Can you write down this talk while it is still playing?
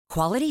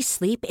Quality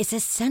sleep is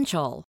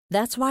essential.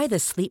 That's why the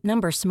Sleep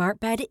Number Smart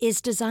Bed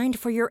is designed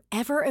for your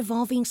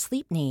ever-evolving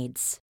sleep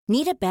needs.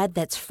 Need a bed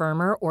that's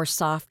firmer or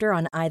softer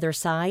on either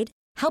side?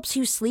 Helps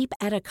you sleep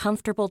at a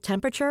comfortable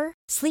temperature?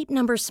 Sleep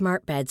Number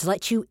Smart Beds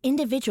let you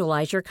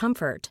individualize your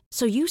comfort,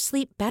 so you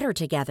sleep better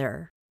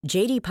together.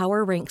 J.D.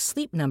 Power ranks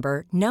Sleep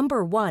Number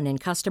number 1 in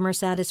customer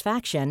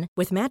satisfaction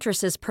with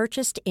mattresses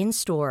purchased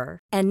in-store.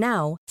 And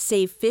now,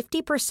 save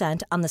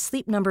 50% on the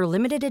Sleep Number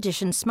Limited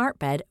Edition Smart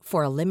Bed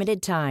for a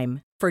limited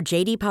time. For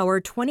J.D. Power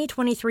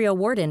 2023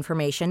 award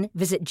information,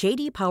 visit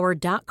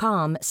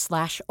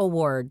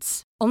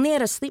jdpower.com/awards. Only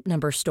at a Sleep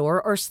Number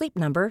store or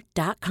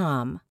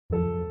sleepnumber.com.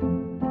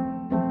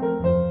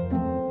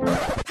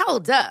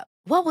 Hold up.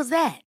 What was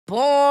that?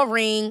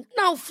 Boring.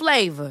 No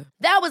flavor.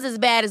 That was as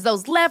bad as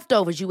those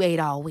leftovers you ate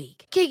all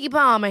week. Keke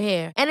Palmer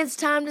here, and it's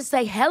time to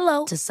say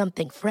hello to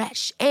something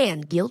fresh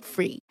and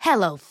guilt-free.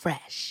 Hello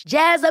Fresh.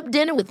 Jazz up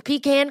dinner with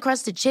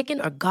pecan-crusted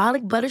chicken or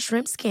garlic butter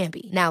shrimp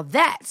scampi. Now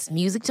that's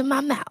music to my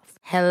mouth.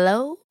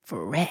 Hello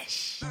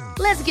Fresh.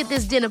 Let's get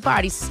this dinner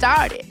party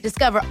started.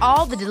 Discover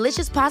all the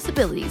delicious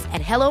possibilities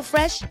at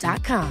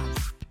hellofresh.com.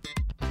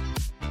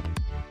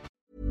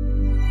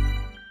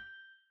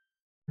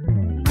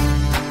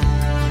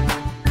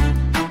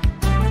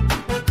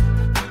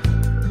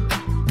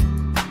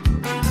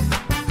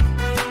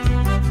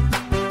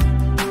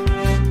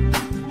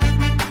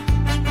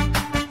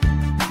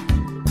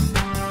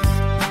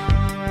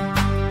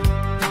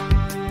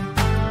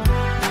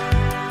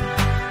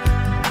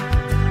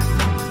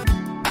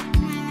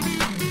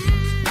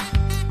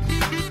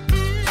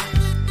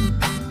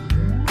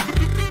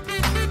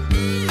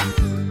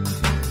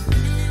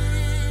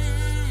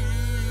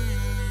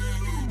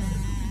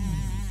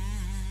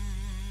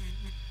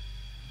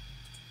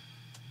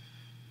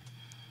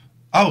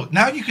 Oh,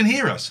 now you can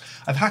hear us.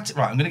 Right, I'm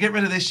going to get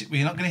rid of this.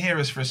 You're not going to hear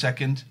us for a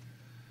second.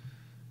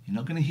 You're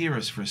not going to hear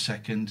us for a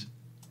second.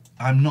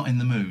 I'm not in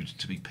the mood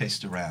to be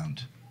pissed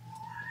around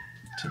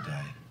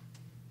today.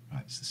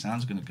 Right, so the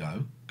sound's going to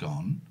go.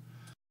 Gone.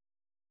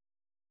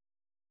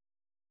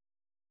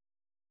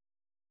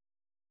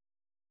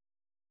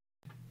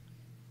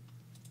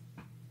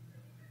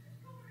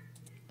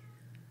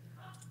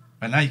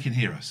 Right, now you can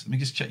hear us. Let me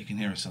just check you can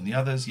hear us on the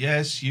others.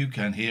 Yes, you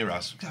can hear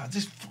us. God,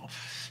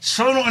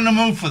 so not in the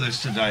mood for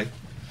this today.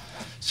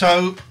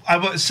 So what I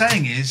was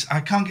saying is I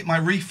can't get my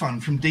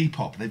refund from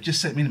Depop. They've just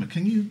sent me an email.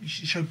 Can you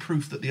show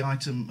proof that the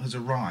item has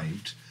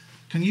arrived?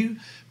 Can you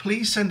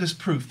please send us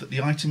proof that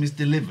the item is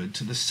delivered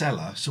to the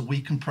seller so we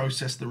can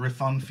process the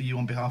refund for you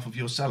on behalf of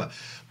your seller?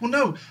 Well,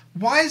 no.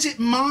 Why is it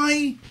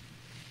my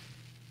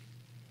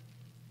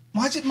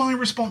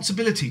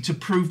responsibility to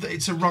prove that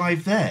it's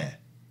arrived there?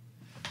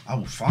 I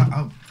will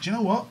find. Do you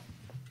know what?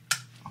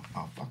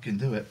 I'll fucking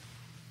do it.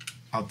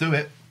 I'll do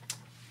it.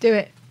 Do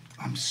it.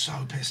 I'm so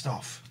pissed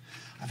off.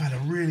 I've had a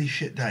really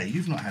shit day.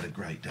 You've not had a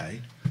great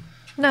day.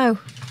 No,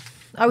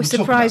 I was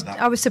surprised.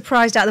 I was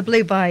surprised out of the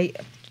blue by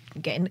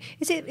getting.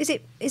 Is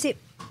it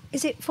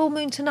full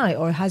moon tonight,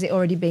 or has it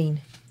already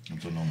been? I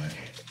don't know,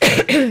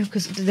 mate.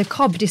 Because the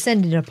cob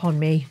descended upon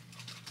me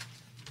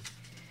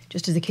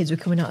just as the kids were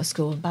coming out of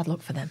school. Bad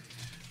luck for them.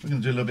 We're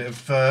going to do a little bit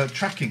of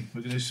tracking.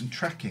 We're going to do some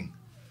tracking.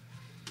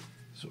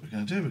 That's what we're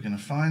going to do. We're going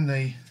to find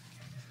the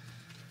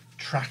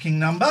tracking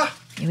number.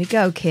 Here we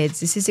go, kids.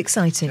 This is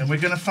exciting. And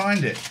we're going to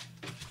find it.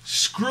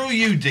 Screw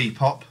you,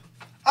 Depop.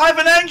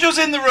 Ivan Angel's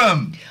in the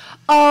room.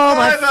 Oh,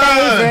 my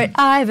favourite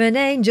Ivan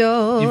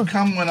Angel. You've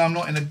come when I'm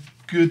not in a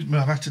good mood.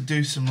 I've had to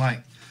do some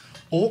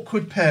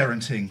awkward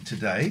parenting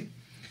today,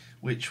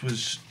 which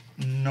was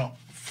not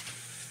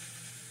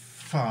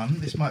fun.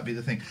 This might be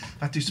the thing.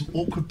 I had to do some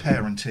awkward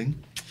parenting,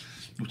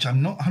 which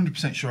I'm not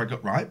 100% sure I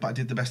got right, but I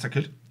did the best I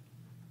could.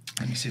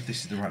 Let me see if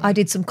this is the right one. I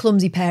did some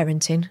clumsy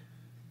parenting.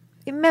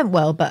 It meant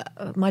well,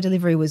 but my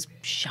delivery was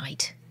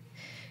shite.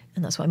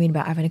 And that's what I mean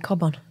about having a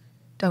cob on.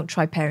 Don't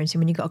try parenting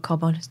when you've got a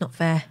cob on. It's not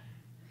fair.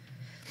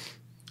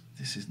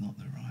 This is not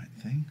the right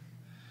thing.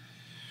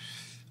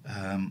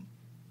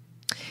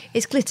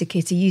 It's Glitter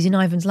Kitty using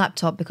Ivan's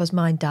laptop because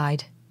mine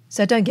died.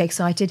 So don't get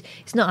excited.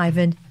 It's not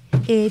Ivan.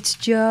 It's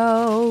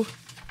Joe.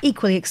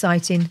 Equally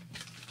exciting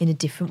in a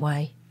different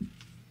way.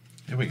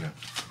 Here we go.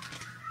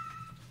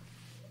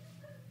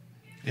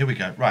 Here we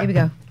go. Right. Here we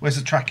go. Where's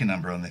the tracking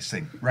number on this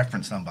thing?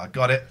 Reference number. I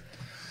got it.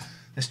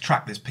 Let's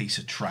track this piece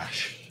of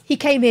trash. He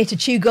came here to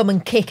chew gum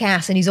and kick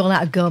ass, and he's all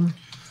out of gum.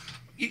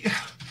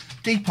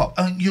 Depop,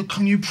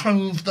 can you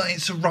prove that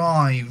it's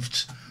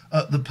arrived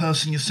at the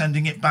person you're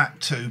sending it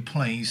back to,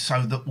 please,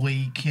 so that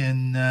we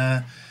can...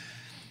 No.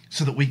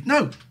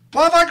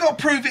 Why have I got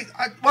to prove it?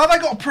 Why have I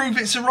got to prove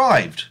it's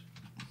arrived?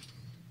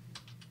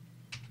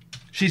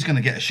 She's going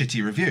to get a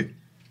shitty review.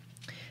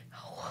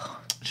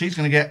 She's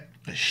going to get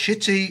a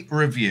shitty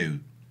review.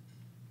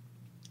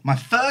 My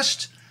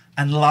first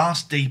and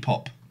last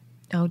Depop.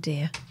 Oh,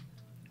 dear.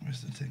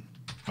 Where's the thing?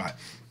 Right.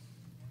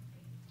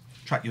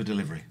 Track your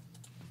delivery.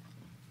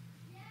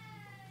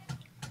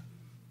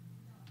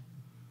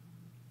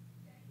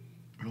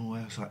 Oh,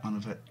 it's like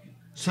unavailable.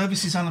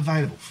 Service is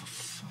unavailable, for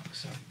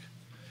fuck's sake.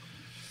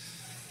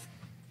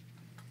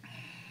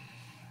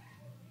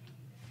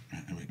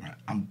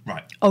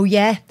 Right. Oh,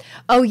 yeah.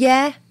 Oh,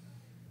 yeah.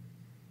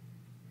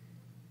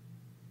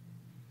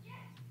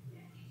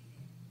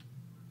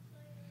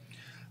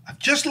 I've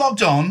just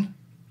logged on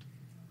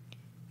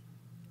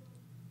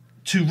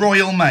to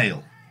Royal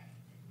Mail.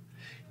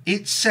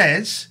 It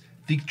says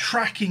the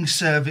tracking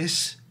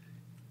service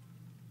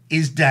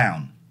is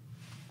down.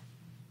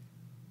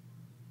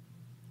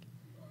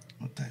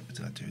 What day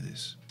did I do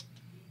this?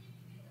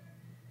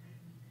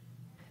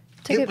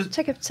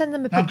 Send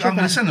them a No, I'm picture.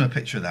 going to send them a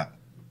picture of that.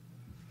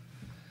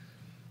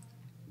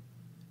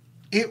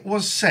 It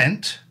was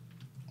sent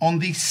on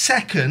the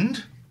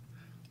 2nd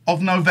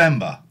of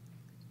November.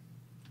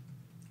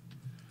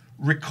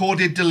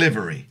 Recorded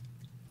delivery.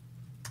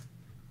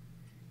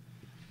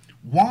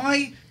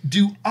 Why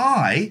do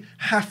I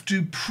have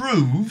to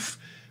prove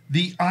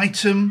the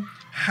item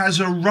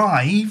has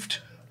arrived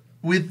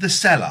with the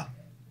seller?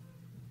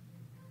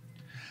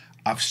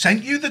 I've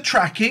sent you the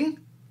tracking,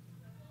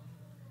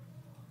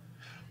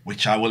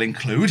 which I will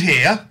include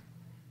here.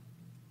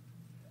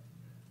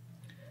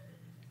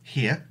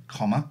 Here,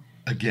 comma,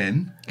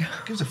 again.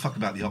 Who gives a fuck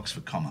about the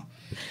Oxford comma?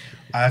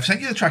 I've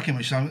sent you the tracking,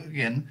 which I'm,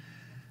 again.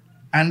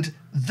 And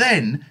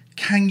then,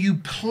 can you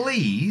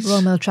please...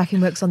 Royal Mail tracking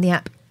works on the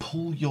app.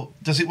 Pull your...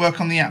 Does it work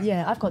on the app?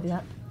 Yeah, I've got the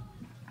app.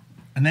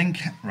 And then...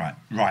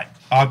 Right.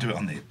 I'll do it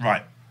on the...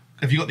 Right.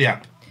 Have you got the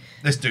app?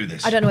 Let's do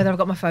this. I don't know whether I've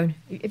got my phone.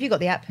 Have you got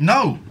the app?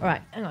 No. All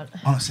right, hang on.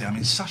 Honestly, I'm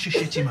in such a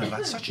shitty mood. I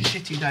had such a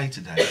shitty day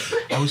today.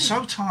 I was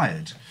so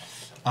tired.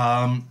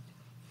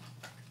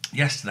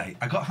 Yesterday,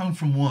 I got home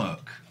from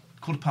work,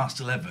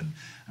 11:15, and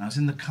I was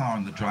in the car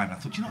on the drive, and I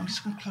thought, you know, I'm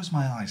just going to close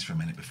my eyes for a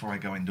minute before I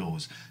go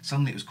indoors.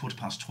 Suddenly, it was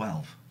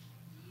 12:15.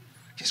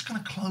 Just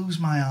going to close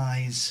my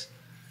eyes,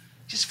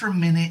 just for a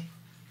minute,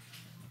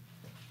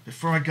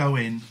 before I go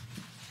in.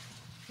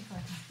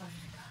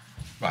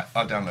 Right,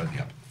 I'll download the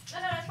app. No,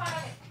 it's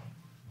fine.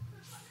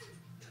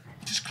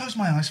 Just close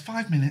my eyes,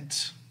 5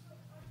 minutes.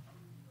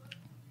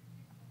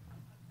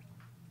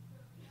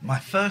 My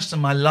first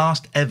and my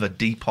last ever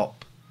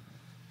Depop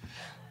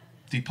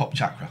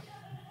chakra.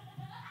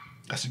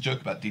 That's a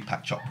joke about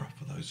Deepak Chopra,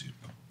 for those who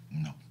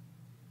know.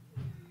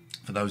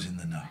 For those in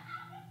the know.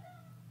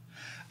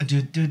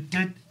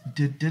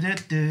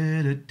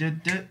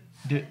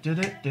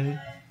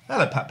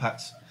 Hello, Pat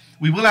Pats.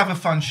 We will have a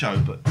fun show,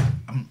 but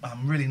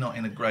I'm really not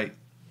in a great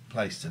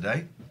place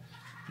today.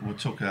 We'll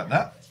talk about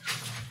that.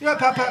 Yeah,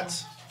 Pat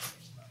Pats.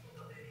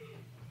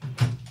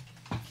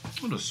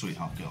 What a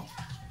sweetheart girl.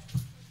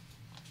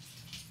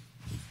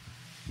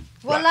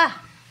 Voila.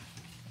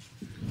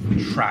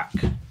 Track.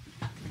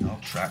 I'll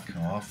track. I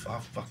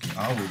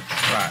will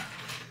track.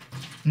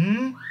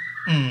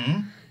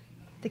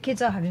 The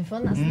kids are having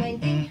fun, that's the main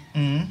thing.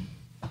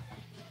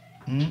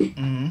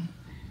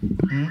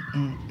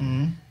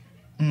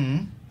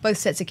 Both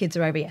sets of kids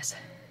are over, yes.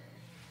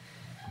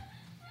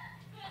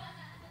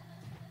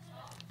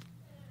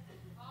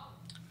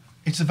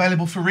 It's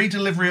available for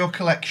redelivery or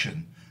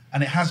collection,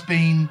 and it has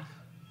been...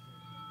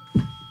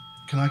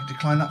 Can I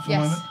decline that for a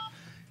moment?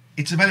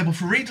 It's available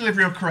for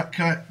redelivery or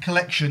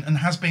collection and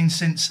has been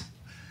since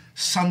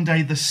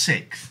Sunday the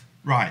 6th.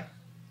 Right.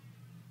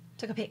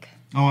 Took a pic.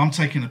 Oh, I'm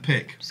taking a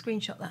pic.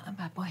 Screenshot that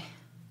bad boy.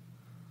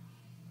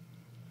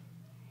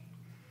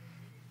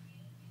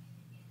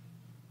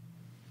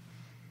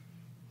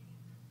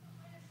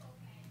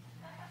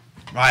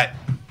 Right.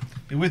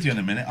 Be with you in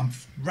a minute. I'm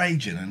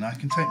raging and I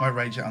can take my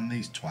rage out on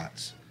these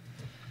twats.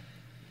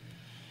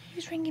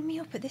 Who's ringing me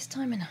up at this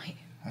time of night?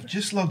 I've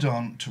just logged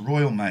on to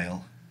Royal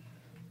Mail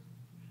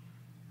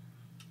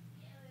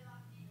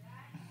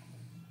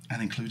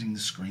and including the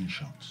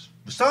screenshots.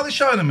 We'll start the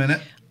show in a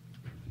minute.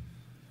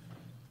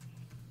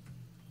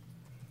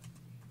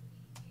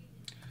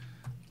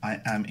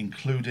 I am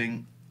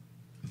including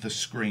the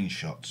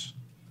screenshots.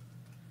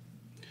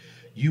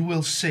 You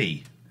will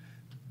see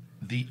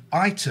the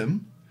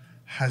item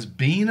has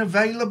been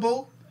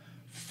available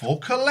for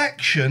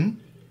collection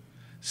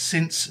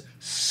since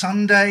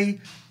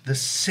Sunday the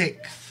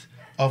 6th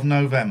of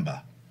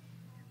November.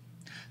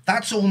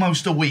 That's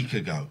almost a week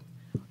ago.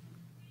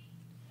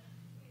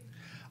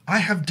 I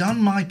have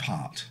done my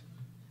part.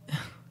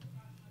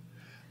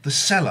 The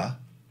seller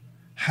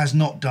has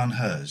not done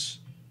hers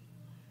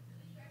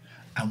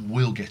and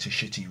will get a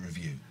shitty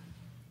review.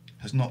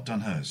 Has not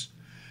done hers.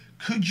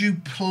 Could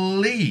you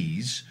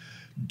please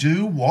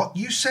do what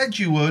you said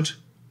you would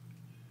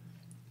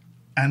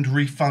and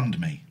refund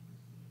me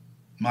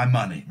my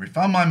money?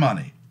 Refund my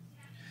money.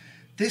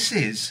 This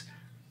is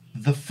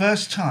the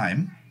first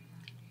time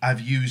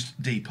I've used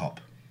Depop.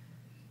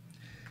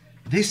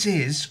 This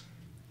is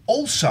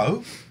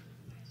also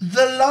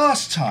the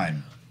last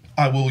time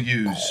I will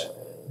use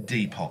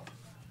Depop.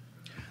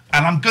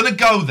 And I'm going to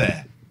go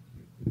there.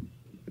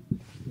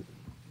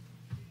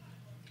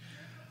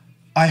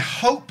 I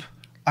hope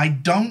I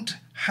don't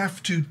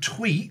have to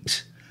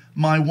tweet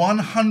my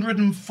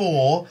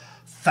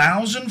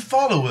 104,000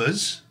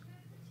 followers,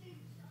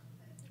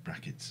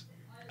 brackets,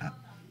 at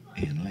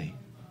Ian Lee,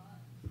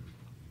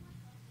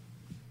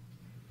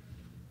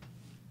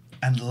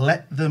 and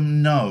let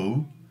them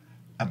know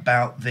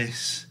about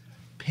this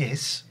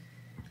piss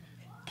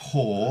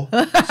poor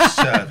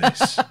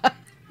service.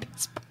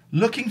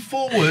 Looking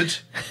forward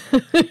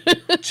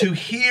to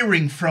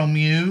hearing from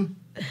you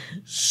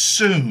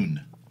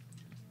soon.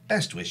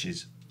 Best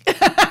wishes.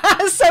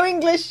 So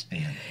English.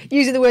 Ian.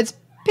 Using the words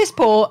piss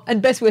poor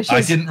and best wishes.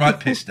 I didn't write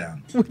piss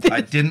down.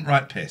 I didn't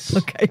write piss.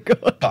 Okay, good.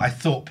 But I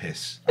thought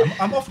piss.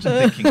 I'm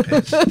often thinking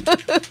piss.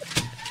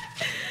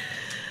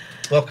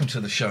 Welcome to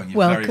the show. And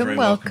you're very, very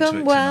welcome to it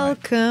tonight.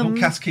 Welcome. Oh,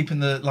 Kath's keeping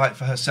the light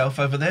for herself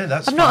over there.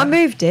 That's I've fine. not. I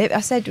moved it.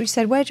 We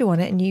said, where do you want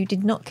it? And you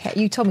did not care.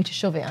 You told me to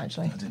shove it,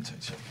 actually. I didn't take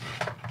it.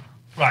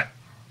 Right.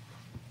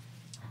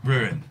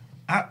 Ruin.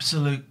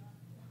 Absolute.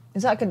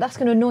 Is that good? That's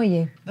going to annoy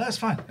you. No, it's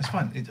fine. It's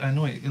fine. It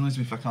annoys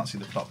me if I can't see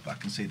the clock, but I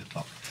can see the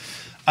clock.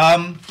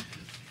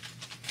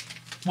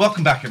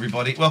 Welcome back,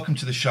 everybody. Welcome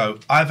to the show.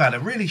 I've had a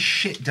really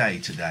shit day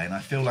today, and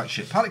I feel like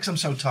shit. Partly because I'm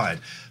so tired.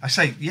 I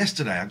say,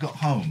 yesterday I got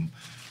home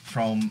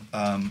from...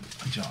 I'll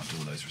do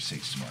all those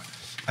receipts tomorrow.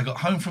 I got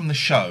home from the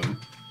show.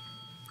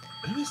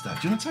 Who is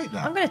that? Do you want to take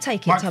that? I'm going to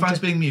take it. Microphone's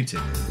being muted.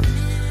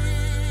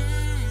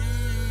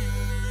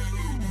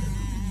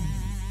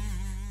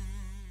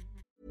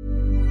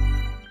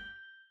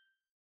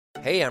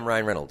 Hey, I'm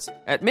Ryan Reynolds.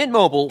 At Mint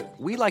Mobile,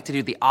 we like to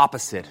do the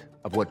opposite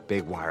of what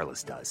Big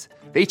Wireless does.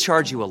 They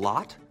charge you a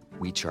lot,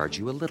 we charge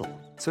you a little.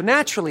 So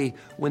naturally,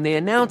 when they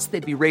announced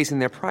they'd be raising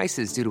their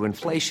prices due to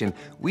inflation,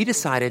 we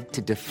decided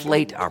to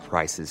deflate our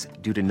prices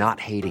due to not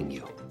hating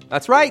you.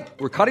 That's right.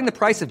 We're cutting the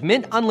price of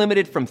Mint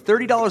Unlimited from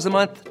 $30 a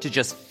month to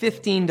just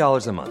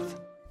 $15 a month.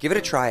 Give it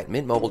a try at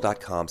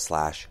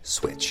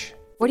mintmobile.com/switch.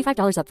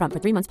 $45 up front for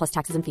 3 months plus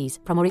taxes and fees.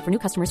 Promo rate for new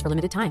customers for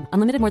limited time.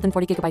 Unlimited more than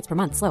 40 gigabytes per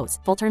month. Slows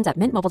full terms at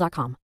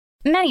mintmobile.com.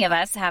 Many of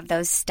us have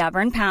those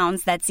stubborn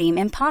pounds that seem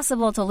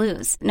impossible to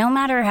lose, no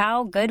matter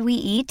how good we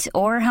eat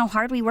or how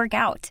hard we work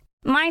out.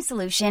 My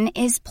solution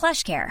is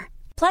PlushCare.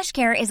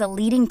 PlushCare is a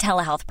leading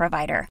telehealth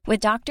provider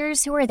with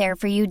doctors who are there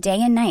for you day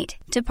and night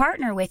to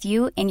partner with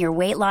you in your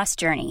weight loss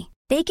journey.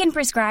 They can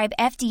prescribe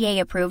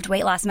FDA-approved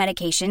weight loss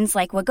medications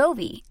like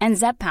Wegovy and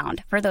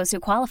Zepbound for those who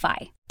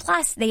qualify.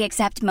 Plus, they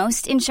accept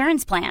most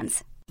insurance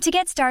plans. To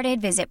get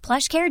started, visit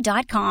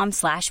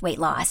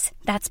plushcare.com/weightloss.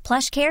 That's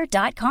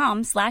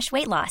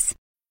plushcare.com/weightloss.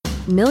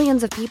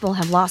 Millions of people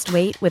have lost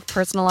weight with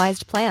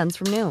personalized plans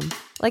from Noom.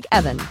 Like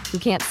Evan, who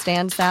can't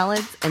stand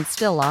salads and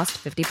still lost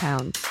 50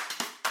 pounds.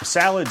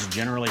 Salads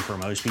generally for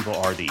most people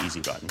are the easy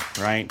button,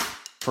 right?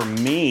 For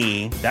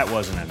me, that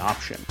wasn't an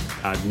option.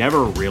 I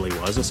never really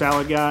was a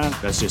salad guy.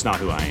 That's just not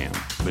who I am.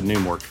 But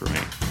Noom worked for me.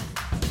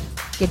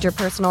 Get your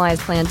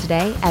personalized plan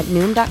today at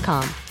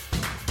Noom.com.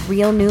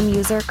 Real Noom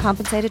user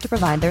compensated to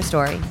provide their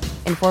story.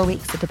 In 4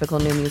 weeks, the typical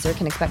Noom user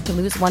can expect to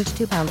lose 1 to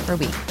 2 pounds per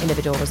week.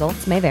 Individual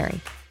results may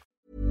vary.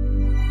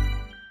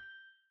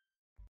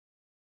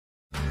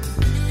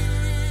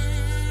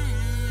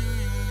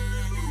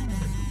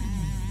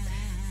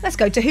 Let's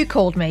go to Who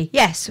Called Me.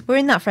 Yes, we're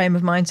in that frame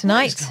of mind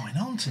tonight. What is going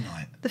on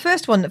tonight? The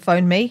first one that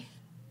phoned me.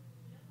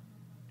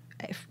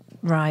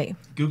 Right.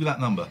 Google that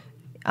number.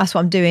 That's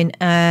what I'm doing,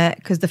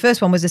 because the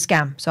first one was a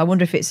scam. So I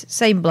wonder if it's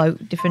same bloke,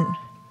 different...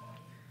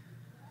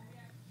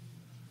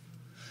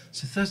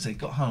 So Thursday,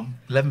 got home,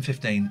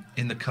 11:15,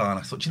 in the car, and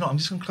I thought, you know what, I'm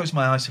just going to close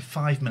my eyes for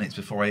 5 minutes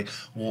before I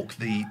walk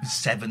the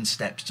 7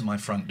 steps to my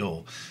front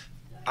door.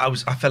 I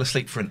fell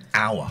asleep for an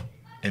hour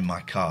in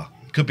my car.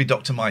 Could be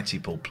Dr. Mighty,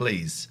 Paul,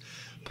 please.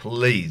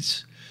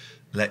 Please.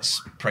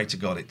 Let's pray to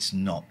God it's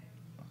not.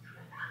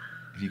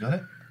 Have you got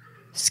it?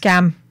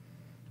 Scam.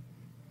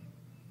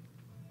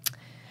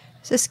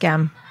 It's a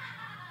scam.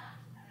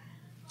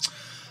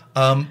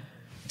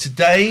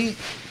 Today,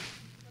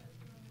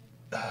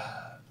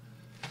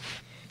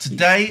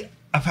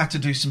 I've had to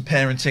do some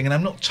parenting, and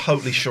I'm not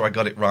totally sure I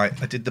got it right.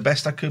 I did the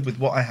best I could with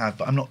what I had,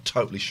 but I'm not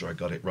totally sure I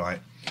got it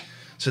right.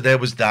 So there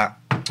was that.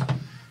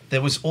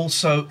 There was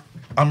also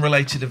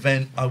unrelated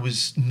event. I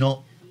was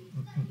not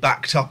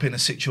backed up in a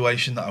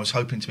situation that I was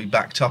hoping to be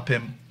backed up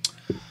in.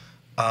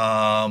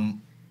 And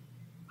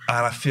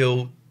I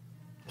feel,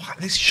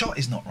 this shot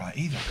is not right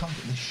either. I can't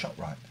get this shot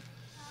right.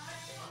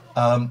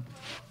 And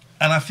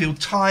I feel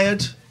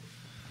tired.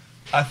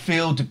 I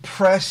feel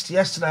depressed.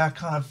 Yesterday I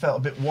kind of felt a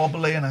bit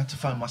wobbly and I had to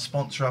phone my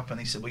sponsor up and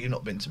he said, well, you've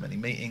not been to many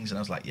meetings. And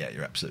I was like, yeah,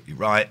 you're absolutely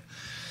right.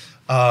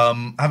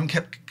 I haven't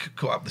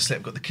caught up the sleep.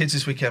 I've got the kids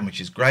this weekend, which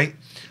is great.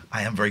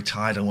 I am very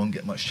tired. I won't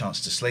get much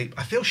chance to sleep.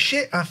 I feel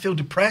shit. I feel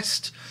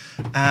depressed.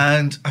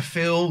 And I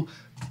feel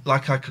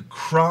like I could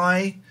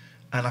cry.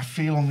 And I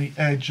feel on the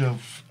edge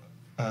of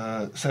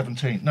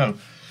 17. No,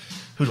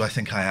 who do I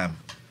think I am?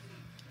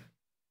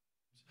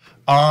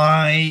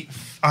 I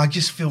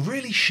just feel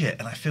really shit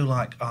and I feel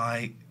like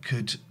I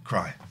could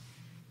cry.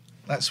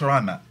 That's where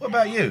I'm at. What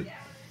about you?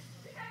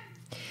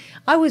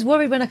 I was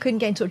worried when I couldn't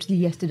get in touch with you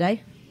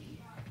yesterday.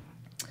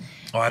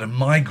 Oh, I had a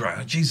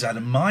migraine. Jesus, I had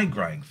a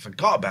migraine.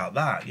 Forgot about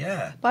that,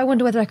 yeah. But I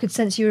wonder whether I could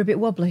sense you were a bit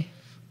wobbly.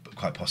 But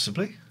quite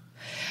possibly.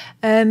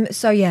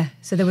 So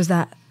there was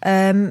that.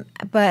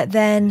 But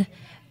then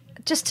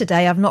just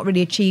today I've not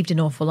really achieved an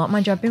awful lot.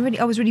 Mind you,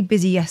 I was really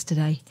busy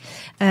yesterday.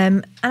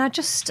 And I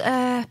just,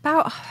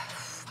 about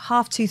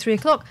 2:30, 3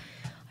 o'clock,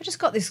 I just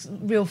got this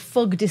real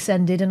fug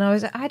descended, and I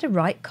had a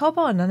right cob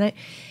on, and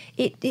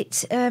it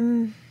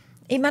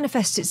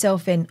manifests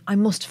itself in I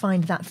must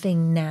find that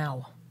thing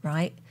now,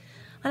 right?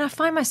 And I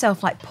find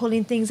myself like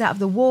pulling things out of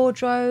the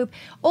wardrobe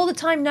all the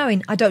time,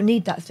 knowing I don't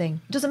need that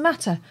thing. It doesn't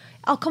matter.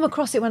 I'll come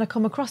across it when I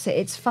come across it.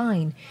 It's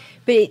fine.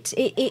 But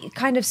it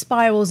kind of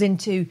spirals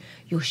into,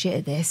 you're shit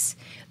at this.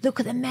 Look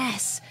at the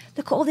mess.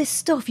 Look at all this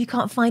stuff. You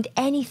can't find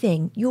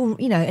anything.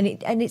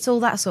 And it's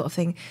all that sort of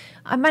thing.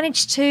 I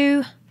managed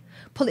to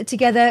pull it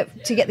together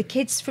to get the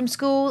kids from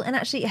school, and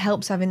actually it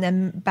helps having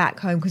them back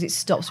home because it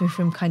stops me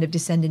from kind of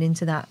descending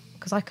into that,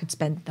 because I could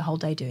spend the whole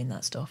day doing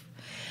that stuff.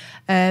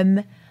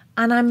 And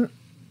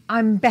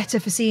I'm better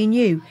for seeing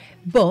you,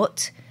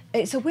 but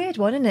it's a weird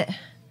one, isn't it?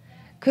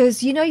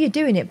 Because you're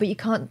doing it, but you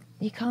can't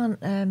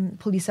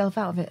pull yourself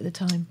out of it at the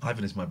time.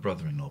 Ivan is my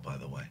brother-in-law, by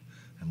the way,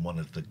 and one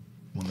of the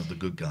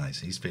good guys.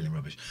 He's feeling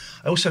rubbish.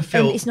 I also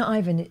feel it's not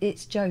Ivan,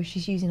 it's Jo.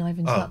 She's using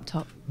Ivan's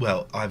laptop.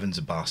 Well, Ivan's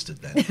a bastard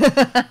then.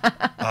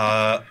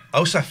 I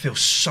also feel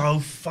so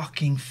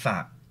fucking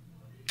fat,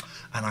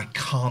 and I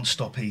can't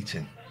stop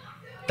eating.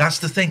 That's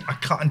the thing. I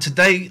can't. And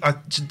today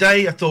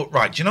I thought,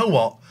 right, do you know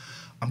what?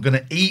 I'm going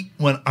to eat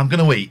when I'm going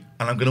to eat,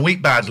 and I'm going to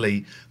eat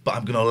badly, but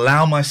I'm going to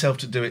allow myself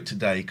to do it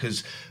today,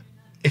 because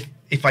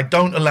if I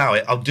don't allow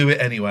it, I'll do it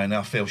anyway, and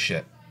I'll feel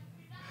shit.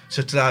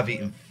 So today I've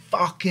eaten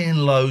fucking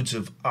loads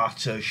of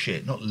utter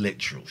shit, not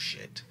literal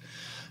shit.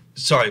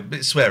 Sorry, a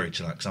bit sweary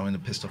tonight because I'm in a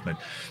pissed off mood.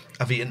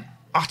 I've eaten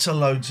utter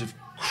loads of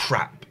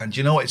crap, and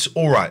you know what? It's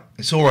all right.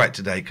 It's all right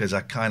today because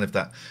I kind of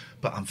that,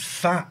 but I'm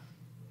fat.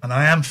 And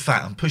I am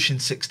fat. I'm pushing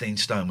 16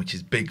 stone, which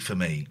is big for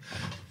me.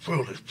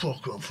 Feel this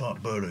fucking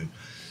fat belly.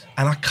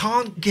 And I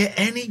can't get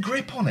any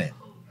grip on it.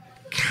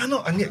 I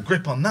can get a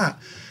grip on that.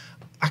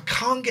 I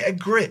can't get a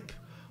grip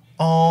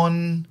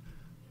on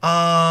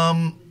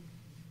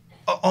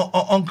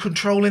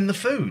controlling the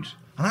food.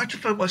 And I had to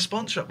phone my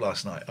sponsor up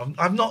last night.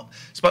 I've not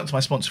spoken to my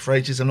sponsor for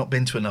ages. I've not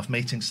been to enough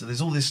meetings. So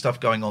there's all this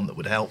stuff going on that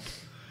would help.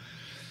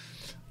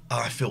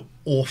 I feel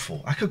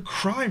awful. I could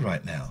cry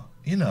right now.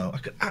 I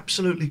could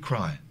absolutely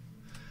cry.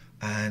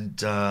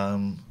 And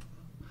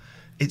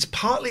it's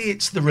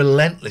the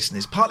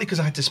relentlessness, partly because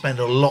I had to spend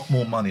a lot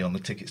more money on the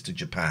tickets to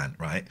Japan,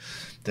 right?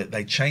 That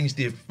they changed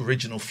the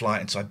original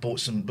flight, and so I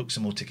booked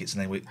some more tickets,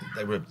 and they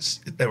were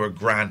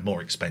 $1,000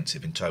 more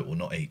expensive in total,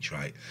 not each,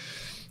 right?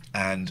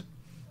 And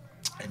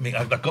I mean,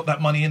 I've got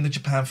that money in the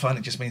Japan fund.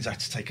 It just means I have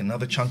to take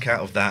another chunk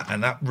out of that,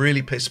 and that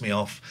really pissed me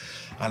off.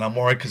 And I'm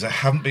worried because I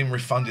haven't been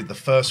refunded the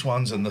first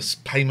ones, and the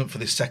payment for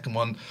this second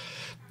one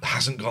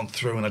hasn't gone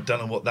through, and I don't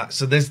know what that.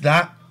 So there's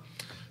that.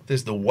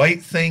 There's the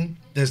weight thing.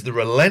 There's the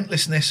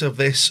relentlessness of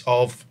this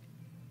whole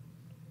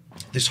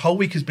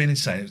week has been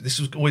insane. This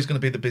was always going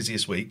to be the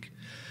busiest week,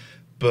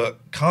 but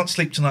can't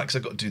sleep tonight because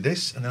I've got to do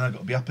this, and then I've got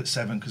to be up at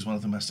 7 because one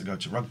of them has to go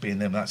to rugby, and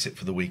then that's it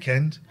for the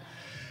weekend.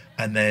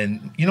 And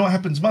then, you know what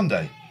happens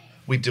Monday?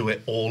 We do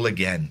it all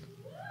again.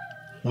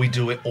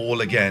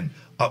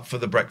 Up for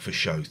the breakfast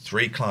show,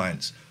 3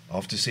 clients,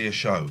 off to see a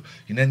show.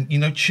 And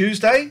then,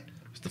 Tuesday,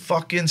 it's the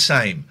fucking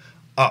same.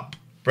 Up,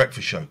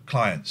 breakfast show,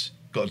 clients.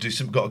 Got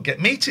to get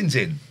meetings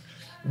in.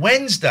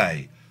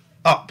 Wednesday,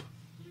 up.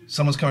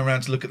 Someone's coming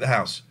around to look at the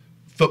house.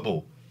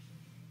 Football.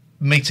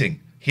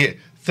 Meeting. Here.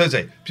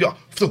 Thursday.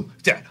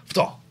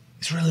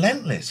 It's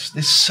relentless,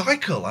 this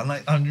cycle.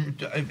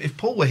 And if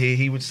Paul were here,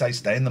 he would say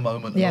stay in the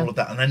moment and all of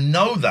that. And I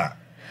know that.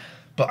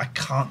 But I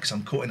can't because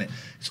I'm caught in it.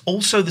 It's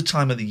also the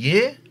time of the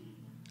year.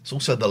 It's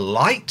also the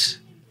light.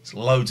 It's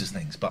loads of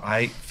things. But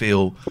I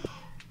feel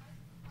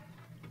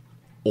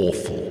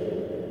awful.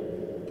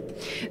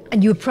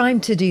 And you were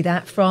primed to do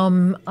that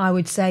from, I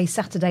would say,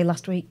 Saturday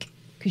last week,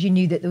 because you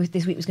knew that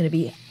this week was going to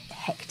be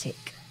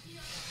hectic.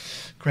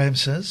 Graham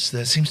says,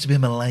 there seems to be a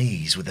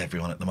malaise with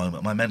everyone at the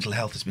moment. My mental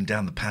health has been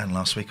down the pan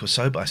last week or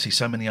so, but I see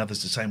so many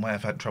others the same way.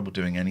 I've had trouble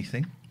doing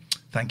anything.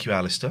 Thank you,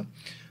 Alistair.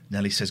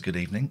 Nellie says, good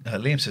evening.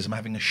 Liam says, I'm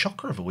having a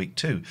shocker of a week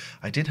too.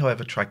 I did,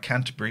 however, try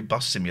Canterbury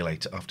Bus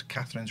Simulator after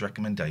Catherine's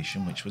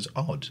recommendation, which was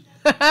odd.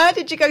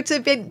 Did you go to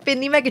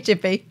Binley Mega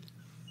Chippy?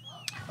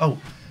 Oh,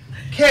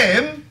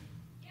 Kim...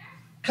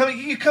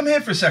 You come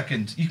here for a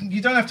second. You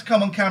don't have to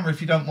come on camera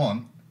if you don't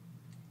want.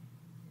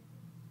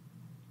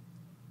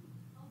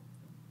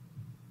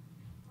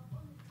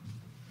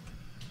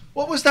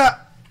 What was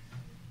that?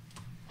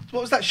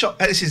 What was that shot?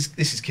 This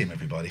is Kim,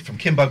 everybody, from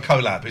Kimbo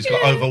Collab, who's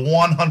got over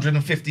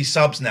 150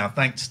 subs now,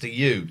 thanks to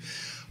you.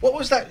 What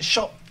was that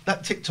shop,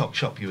 that TikTok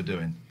shop you were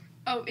doing?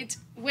 Oh, it's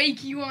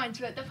Wakey Wines,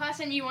 but the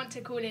person you want to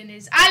call in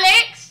is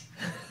Alex.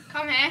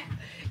 Come here.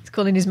 He's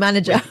calling his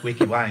manager.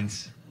 Wakey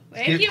Wines.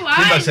 Wakey Wines.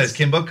 Kimbo says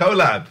Kimbo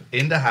Collab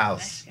in the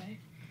house. Let's go.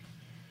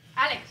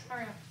 Alex,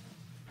 hurry up.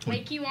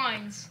 Wakey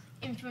Wines.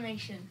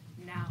 Information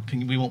now.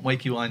 We want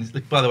Wakey Wines.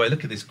 Look, by the way,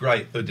 look at this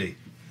great hoodie.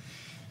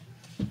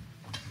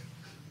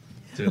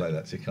 Do it like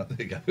that so you can't.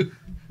 There you go.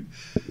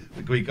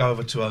 We go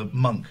over to a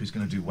monk who's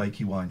going to do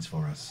Wakey Wines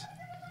for us.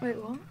 Wait,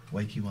 what?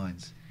 Wakey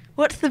Wines.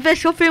 What's the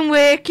bishop in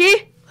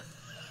Wakey?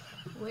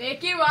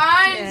 Wakey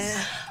Wines.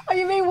 Yeah. Oh,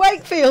 you mean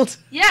Wakefield?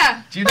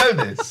 Yeah. Do you know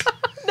this?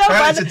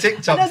 Apparently it's a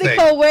TikTok I know they thing.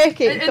 call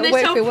working. And they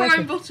sell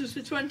prime bottles for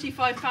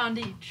 £25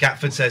 each.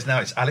 Gatford says now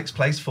it's Alex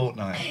Plays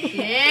Fortnite.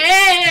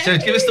 Yeah. So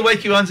give us the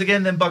wakey ones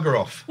again, then bugger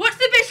off. What's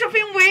the best shop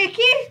in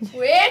Wakey?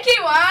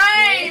 Wakey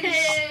Wines.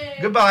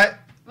 Goodbye.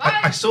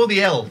 Bye. I saw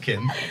the L,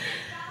 Kim.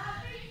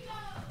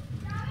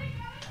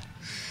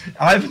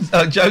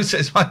 Joe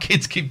says my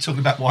kids keep talking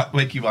about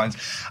wakey wines.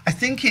 I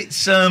think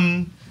it's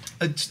a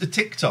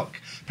TikTok.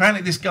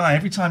 Apparently, this guy,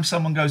 every time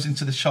someone goes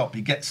into the shop,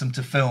 he gets them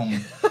to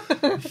film.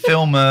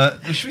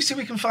 Should we see if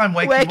we can find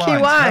wakey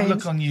wines? Have a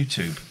look on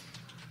YouTube.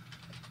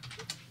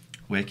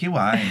 Wakey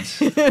wines.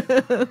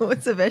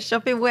 What's the best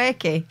shop in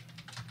Wakey?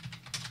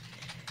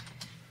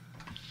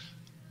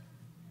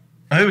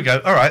 Oh, here we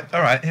go. All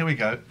right. Here we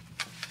go.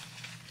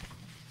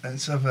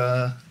 Let's have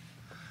a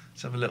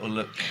little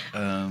look.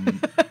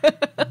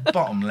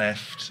 Bottom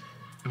left.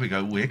 Here we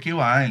go. Wakey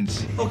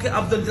wines. Okay,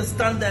 Abdul, just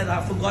stand there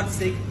now, for God's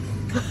sake.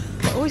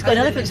 Oh, he's got an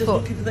elephant's just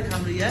foot. look into the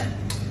camera, yeah?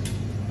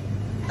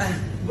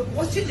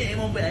 What's your name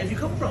and where have you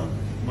come from?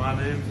 My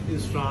name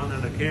is Isran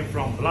and I came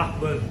from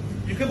Blackburn.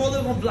 You came all the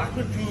way from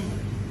Blackburn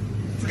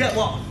to get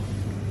what?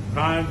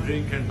 Prime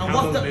drink and And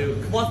camel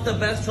milk. what's the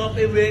best shop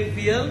in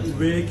Wakefield?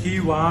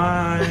 Wakey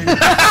wine.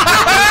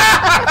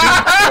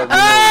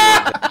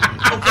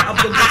 Okay,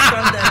 Abdul, just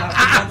stand there now,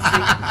 for God's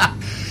sake.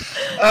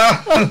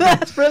 Oh,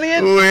 that's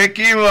brilliant.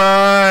 Wakey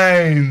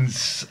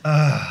wines.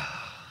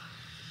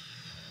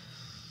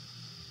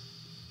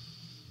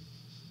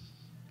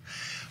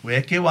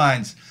 Wakey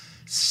wines.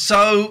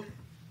 So,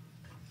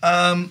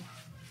 yeah,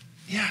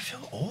 I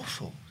feel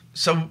awful.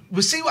 So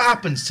we'll see what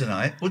happens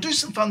tonight. We'll do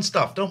some fun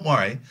stuff. Don't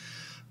worry.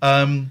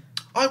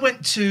 I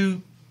went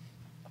to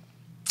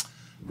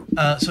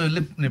so I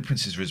live near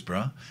Prince's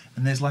Risborough,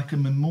 and there's like a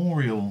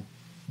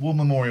war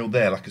memorial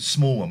there, like a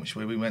small one, which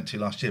we went to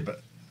last year.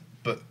 But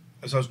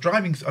as I was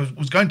driving, I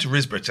was going to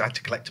Risborough, so I had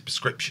to collect a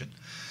prescription,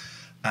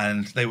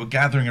 and they were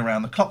gathering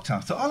around the clock tower.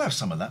 I thought, I'll have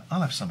some of that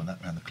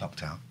around the clock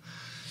tower.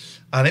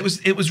 And it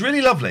was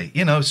really lovely.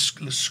 You know,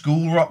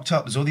 school rocked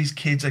up. There's all these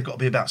kids. They've got to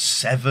be about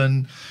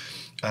 7.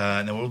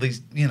 And there were all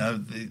these, you know,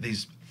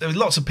 there were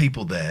lots of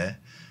people there.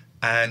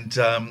 And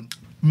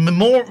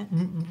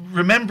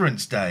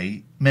Remembrance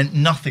Day meant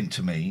nothing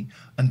to me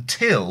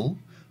until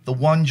the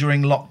one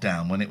during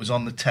lockdown when it was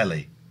on the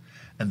telly.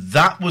 And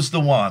that was the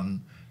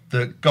one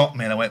that got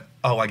me. And I went,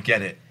 oh, I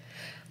get it.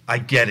 I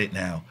get it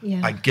now.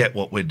 Yeah. I get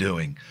what we're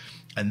doing.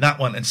 And that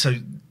one. And so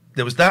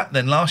there was that.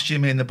 Then last year,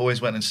 me and the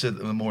boys went and stood at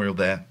the memorial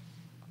there.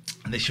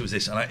 And this year was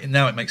this. And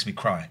now it makes me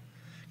cry.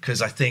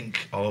 Because I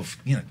think of,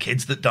 you know,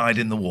 kids that died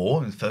in the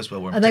war, in the First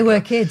World War. And they were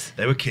kids.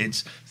 They were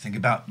kids. I think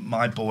about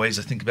my boys.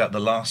 I think about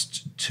the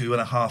last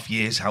 2.5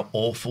 years, how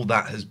awful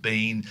that has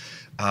been.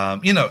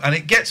 You know, and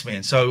it gets me.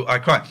 And so I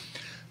cry.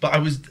 But I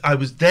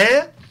was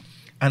there,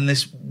 and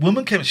this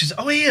woman came and she said,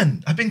 oh,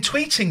 Ian, I've been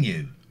tweeting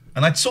you.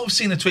 And I'd sort of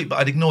seen a tweet, but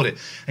I'd ignored it.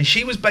 And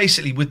she was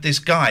basically with this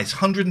guy, this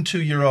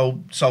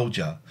 102-year-old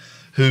soldier,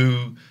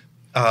 who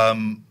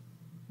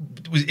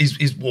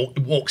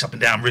walks up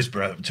and down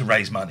Risborough to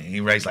raise money.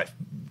 He raised like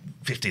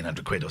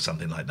 1,500 quid or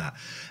something like that.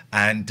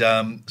 And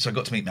so I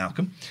got to meet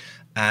Malcolm,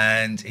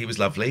 and he was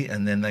lovely.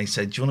 And then they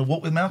said, do you want to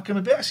walk with Malcolm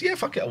a bit? I said, yeah,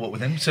 fuck it, I'll walk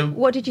with him. So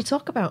what did you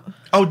talk about?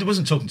 Oh, I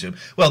wasn't talking to him.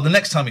 Well, the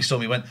next time he saw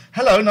me, he went,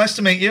 hello, nice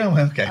to meet you. I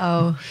went, okay.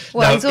 Oh,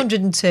 well, No, he's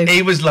 102.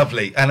 He was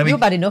lovely. And I mean, You're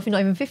bad enough, you're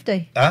not even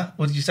 50.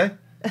 what did you say?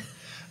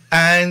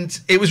 And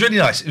it was really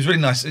nice. It was really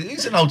nice.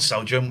 He's an old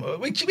soldier. And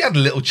we had a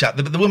little chat.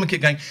 But the woman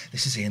kept going,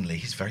 this is Ian Lee.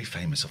 He's very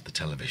famous off the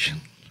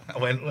television. I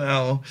went,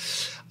 well...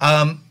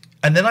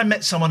 and then I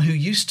met someone who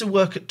used to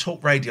work at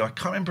Talk Radio. I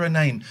can't remember her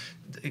name.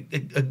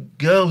 A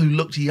girl who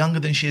looked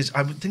younger than she is.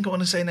 I think I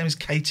want to say her name is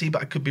Katie,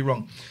 but I could be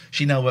wrong.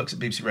 She now works at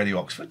BBC Radio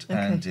Oxford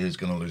and is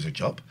going to lose her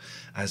job,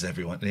 as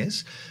everyone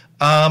is.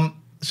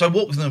 So I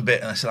walked with them a bit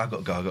and I said, I've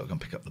got to go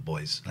and pick up the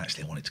boys. And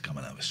actually I wanted to come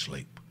and have a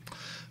sleep.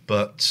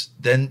 But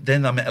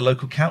then I met a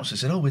local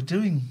councillor who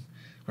said,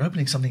 we're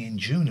opening something in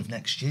June of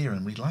next year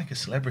and we'd like a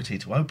celebrity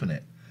to open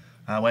it.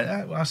 I went,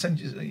 I'll send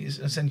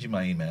you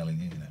my email and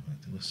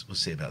we'll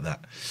see about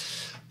that.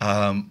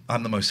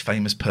 I'm the most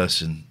famous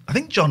person. I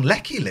think John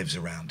Leckie lives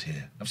around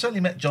here. I've certainly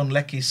met John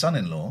Leckie's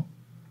son-in-law.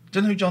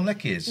 Don't know who John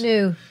Leckie is?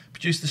 No.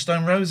 Produced the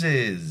Stone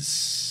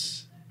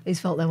Roses. His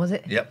fault then, was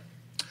it? Yep.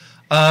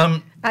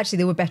 Actually,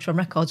 they were better on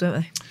records,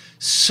 weren't they?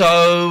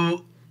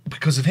 So,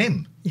 because of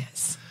him.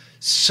 Yes.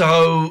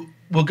 So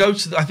we'll go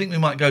to. I think we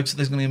might go to.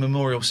 There's going to be a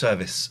memorial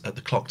service at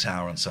the Clock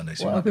Tower on Sunday.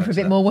 So well, hoping for a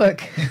bit more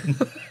work.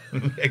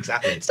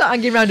 Exactly. Start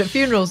hanging around at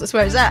funerals. That's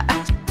where it's at.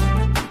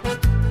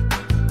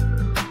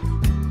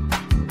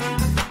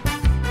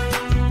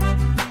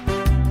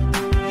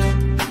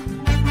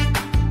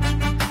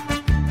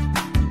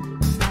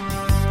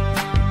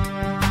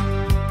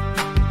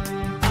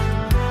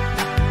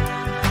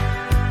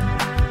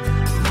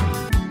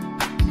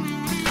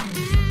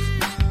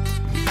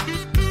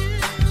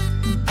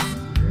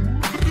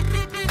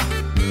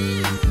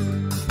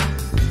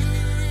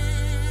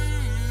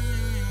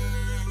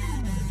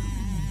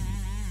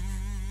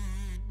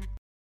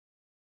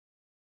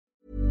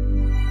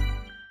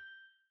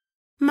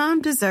 Mom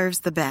deserves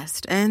the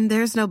best, and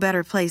there's no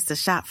better place to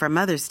shop for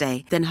Mother's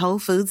Day than Whole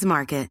Foods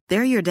Market.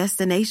 They're your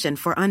destination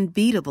for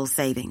unbeatable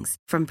savings,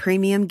 from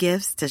premium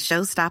gifts to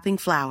show-stopping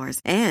flowers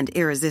and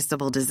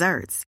irresistible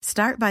desserts.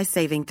 Start by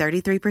saving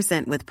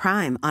 33% with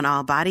Prime on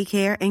all body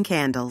care and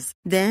candles.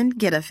 Then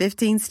get a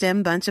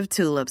 15-stem bunch of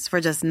tulips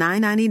for just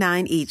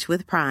 $9.99 each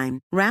with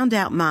Prime. Round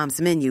out Mom's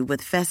menu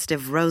with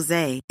festive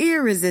rosé,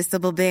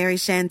 irresistible berry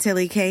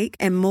chantilly cake,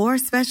 and more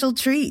special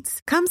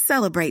treats. Come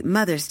celebrate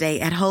Mother's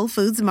Day at Whole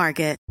Foods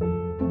Market.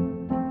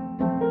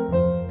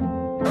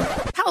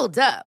 Hold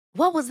up.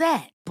 What was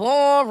that?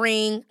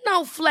 Boring.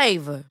 No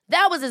flavor.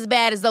 That was as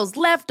bad as those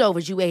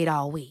leftovers you ate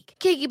all week.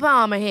 Keke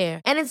Palmer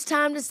here, and it's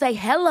time to say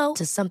hello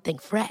to something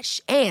fresh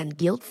and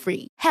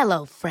guilt-free.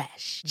 Hello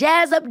Fresh.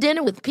 Jazz up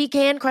dinner with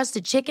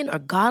pecan-crusted chicken or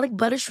garlic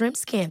butter shrimp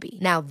scampi.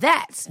 Now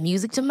that's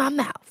music to my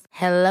mouth.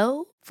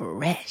 Hello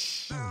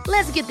Fresh.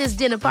 Let's get this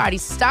dinner party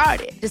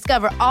started.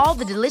 Discover all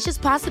the delicious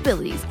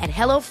possibilities at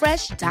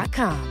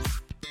HelloFresh.com.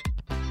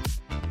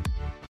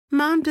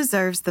 Mom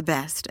deserves the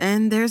best,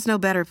 and there's no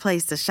better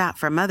place to shop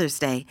for Mother's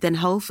Day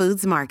than Whole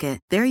Foods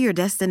Market. They're your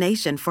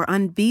destination for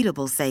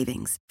unbeatable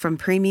savings, from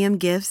premium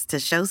gifts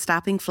to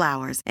show-stopping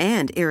flowers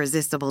and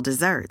irresistible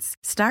desserts.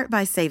 Start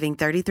by saving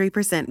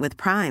 33% with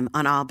Prime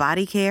on all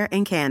body care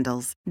and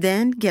candles.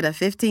 Then get a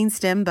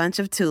 15-stem bunch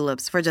of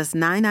tulips for just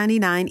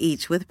 $9.99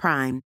 each with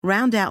Prime.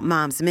 Round out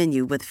Mom's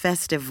menu with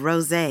festive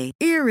rosé,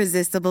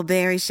 irresistible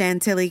berry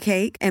chantilly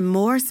cake, and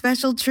more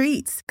special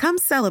treats. Come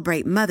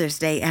celebrate Mother's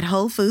Day at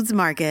Whole Foods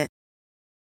Market.